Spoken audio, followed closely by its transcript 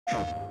Hi,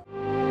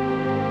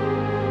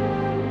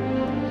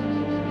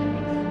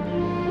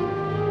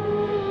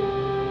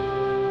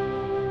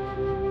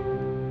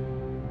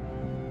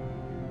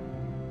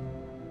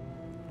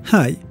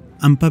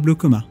 I'm Pablo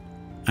Coma.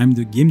 I'm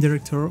the game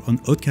director on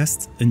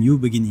Outcast, A New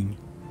Beginning.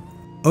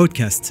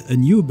 Outcast, A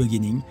New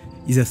Beginning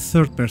is a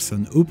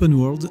third-person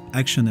open-world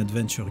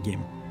action-adventure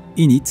game.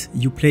 In it,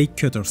 you play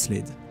Cutter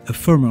Slade, a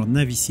former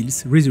Navy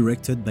SEAL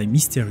resurrected by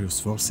mysterious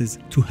forces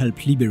to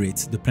help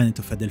liberate the planet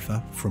of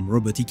Adelpha from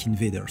robotic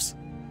invaders.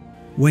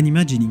 When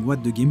imagining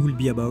what the game will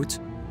be about,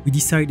 we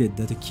decided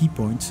that a key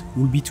point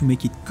would be to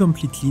make it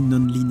completely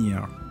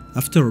non-linear.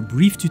 After a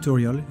brief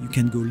tutorial, you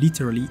can go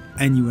literally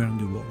anywhere in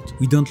the world.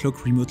 We don't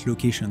lock remote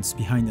locations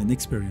behind an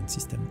experience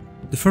system.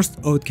 The first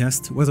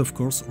Outcast was of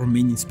course our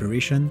main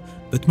inspiration,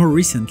 but more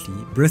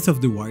recently, Breath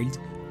of the Wild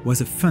was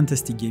a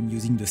fantastic game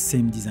using the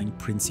same design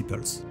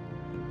principles.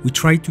 We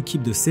tried to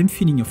keep the same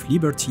feeling of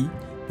liberty,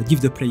 but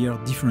give the player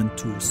different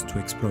tools to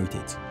exploit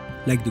it.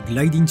 Like the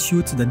gliding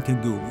suit that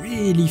can go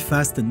really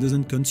fast and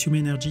doesn't consume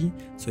energy,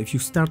 so if you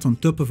start on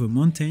top of a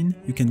mountain,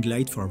 you can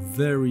glide for a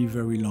very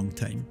long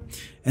time.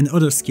 And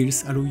other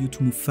skills allow you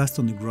to move fast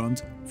on the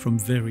ground from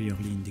very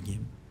early in the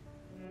game.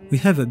 We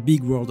have a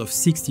big world of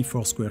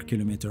 64 square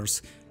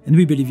kilometers, and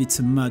we believe it's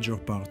a major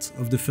part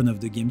of the fun of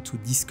the game to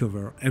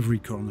discover every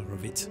corner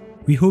of it.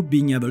 We hope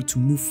being able to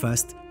move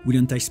fast will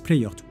entice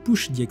players to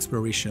push the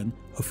exploration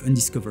of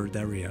undiscovered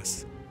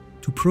areas.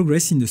 To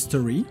progress in the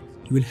story,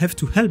 you will have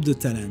to help the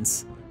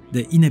Talents,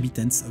 the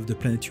inhabitants of the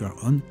planet you are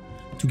on,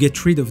 to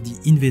get rid of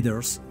the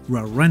invaders who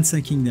are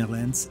ransacking their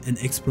lands and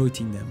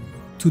exploiting them.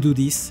 To do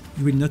this,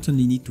 you will not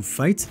only need to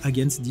fight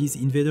against these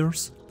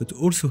invaders, but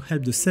also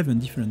help the 7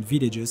 different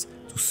villages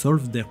to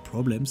solve their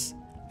problems,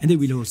 and they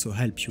will also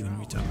help you in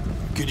return.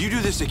 Could you do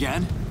this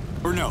again?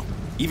 Or no,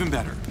 even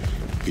better,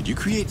 could you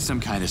create some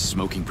kind of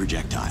smoking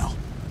projectile?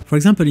 For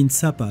example, in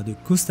Sapa, the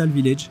coastal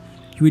village,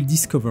 you will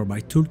discover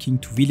by talking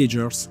to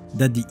villagers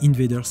that the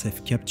invaders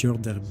have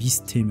captured their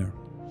beast tamer.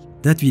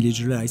 That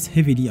village relies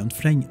heavily on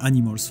flying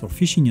animals for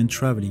fishing and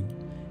traveling.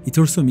 It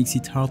also makes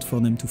it hard for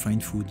them to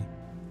find food.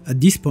 At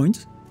this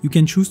point, you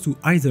can choose to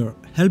either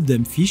help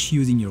them fish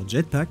using your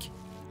jetpack,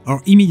 or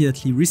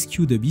immediately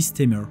rescue the beast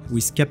tamer who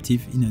is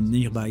captive in a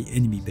nearby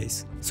enemy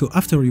base. So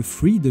after you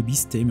free the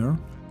beast tamer,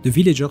 the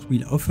villagers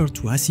will offer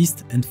to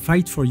assist and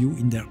fight for you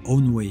in their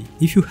own way.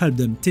 If you help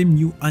them tame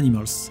new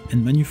animals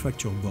and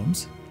manufacture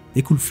bombs,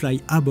 they could fly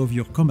above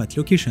your combat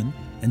location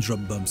and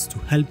drop bombs to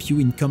help you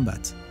in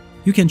combat.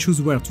 You can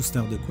choose where to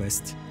start the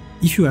quest.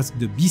 If you ask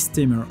the beast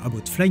tamer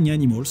about flying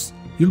animals,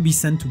 you'll be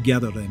sent to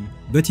gather them,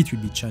 but it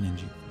will be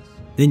challenging.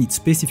 They need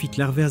specific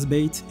larvae as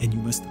bait, and you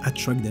must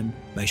attract them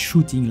by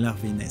shooting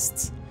larvae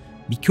nests.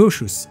 Be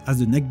cautious, as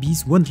the nag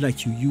bees won't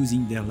like you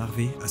using their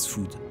larvae as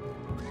food.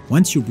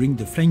 Once you bring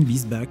the flying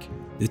bees back,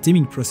 the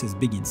taming process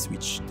begins,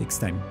 which takes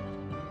time.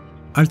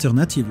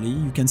 Alternatively,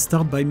 you can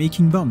start by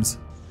making bombs.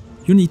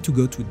 You need to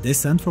go to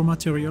Descent for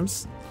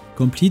materials,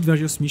 complete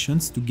various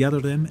missions to gather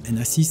them and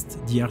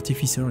assist the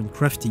artificer in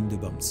crafting the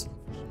bombs.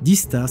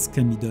 These tasks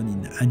can be done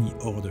in any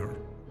order.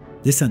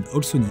 Descent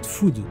also need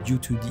food due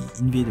to the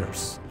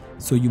invaders,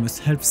 so you must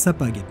help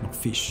Sapa get more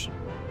fish.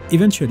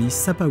 Eventually,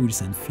 Sapa will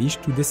send fish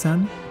to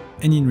Descent,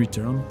 and in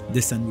return,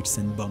 Descent will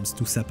send bombs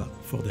to Sapa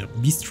for their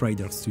beast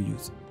riders to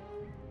use.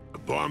 A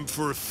bomb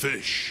for a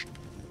fish.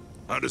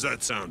 How does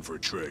that sound for a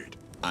trade?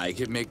 I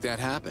could make that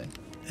happen.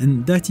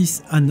 And that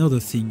is another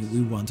thing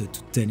we wanted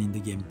to tell in the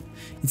game.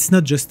 It's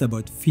not just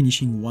about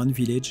finishing one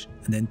village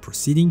and then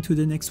proceeding to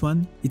the next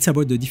one, it's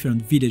about the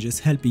different villages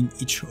helping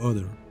each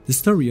other. The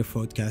story of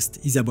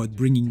Outcast is about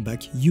bringing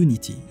back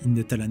unity in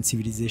the Talent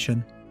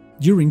civilization.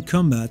 During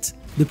combat,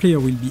 the player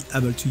will be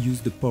able to use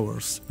the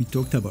powers we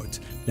talked about,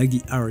 like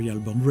the aerial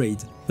bomb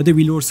raid, but they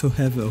will also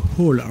have a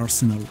whole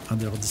arsenal at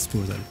their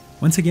disposal.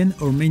 Once again,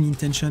 our main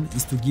intention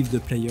is to give the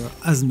player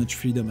as much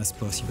freedom as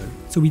possible,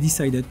 so we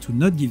decided to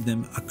not give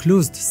them a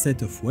closed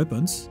set of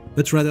weapons,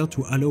 but rather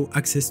to allow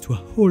access to a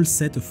whole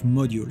set of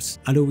modules,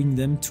 allowing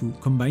them to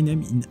combine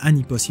them in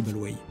any possible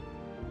way.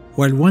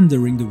 While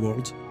wandering the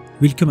world,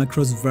 we'll come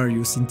across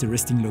various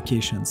interesting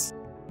locations.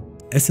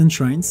 Essence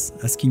Shrines,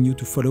 asking you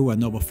to follow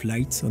an orb of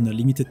light on a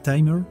limited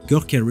timer,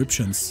 Gork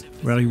Eruptions,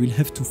 where you will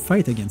have to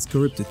fight against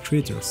corrupted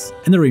creatures,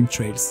 and Rim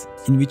Trails,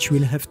 in which you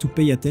will have to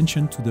pay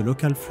attention to the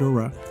local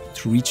flora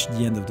to reach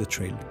the end of the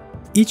trail.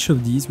 Each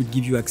of these will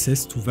give you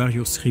access to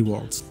various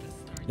rewards,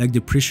 like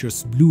the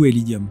precious blue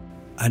Iridium,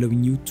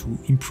 allowing you to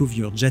improve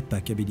your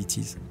jetpack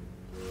abilities.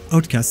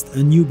 Outcast: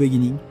 A New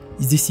Beginning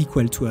is the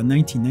sequel to a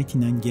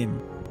 1999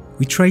 game.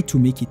 We tried to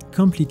make it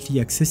completely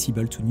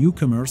accessible to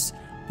newcomers,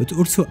 but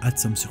also add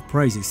some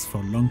surprises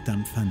for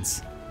long-term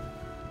fans.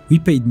 We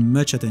paid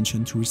much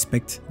attention to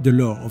respect the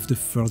lore of the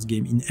first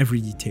game in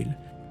every detail,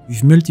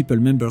 with multiple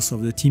members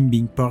of the team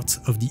being part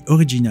of the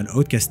original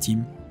Outcast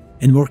team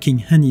and working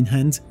hand in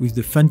hand with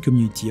the fan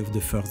community of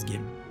the first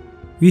game.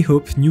 We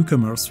hope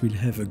newcomers will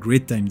have a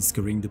great time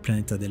discovering the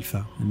planet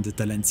Adelpha and the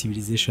Talent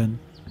civilization,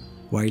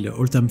 while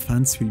old-time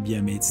fans will be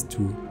amazed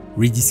to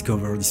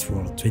rediscover this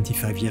world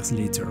 25 years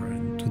later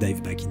and to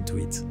dive back into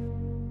it.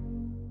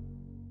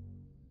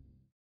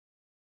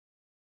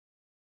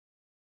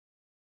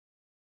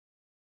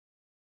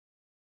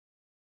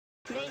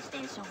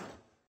 英雄。